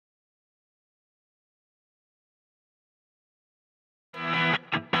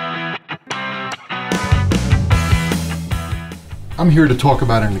I'm here to talk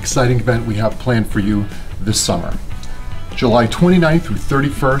about an exciting event we have planned for you this summer. July 29th through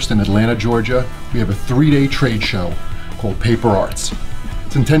 31st in Atlanta, Georgia, we have a 3-day trade show called Paper Arts.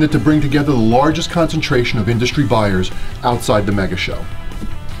 It's intended to bring together the largest concentration of industry buyers outside the mega show.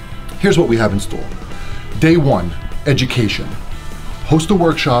 Here's what we have in store. Day 1, education. Host a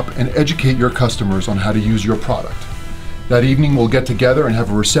workshop and educate your customers on how to use your product. That evening we'll get together and have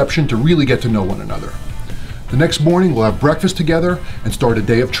a reception to really get to know one another. The next morning we'll have breakfast together and start a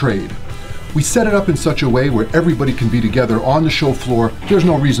day of trade. We set it up in such a way where everybody can be together on the show floor. There's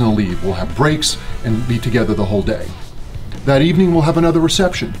no reason to leave. We'll have breaks and be together the whole day. That evening we'll have another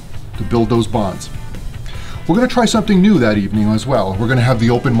reception to build those bonds. We're going to try something new that evening as well. We're going to have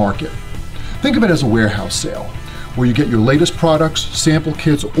the open market. Think of it as a warehouse sale, where you get your latest products, sample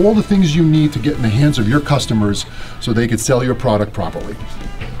kits, all the things you need to get in the hands of your customers so they can sell your product properly.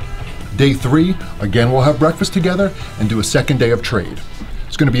 Day 3, again we'll have breakfast together and do a second day of trade.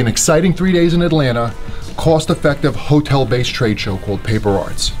 It's going to be an exciting 3 days in Atlanta, cost-effective hotel-based trade show called Paper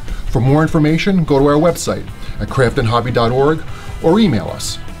Arts. For more information, go to our website at craftandhobby.org or email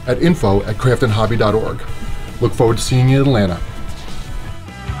us at info@craftandhobby.org. Look forward to seeing you in Atlanta.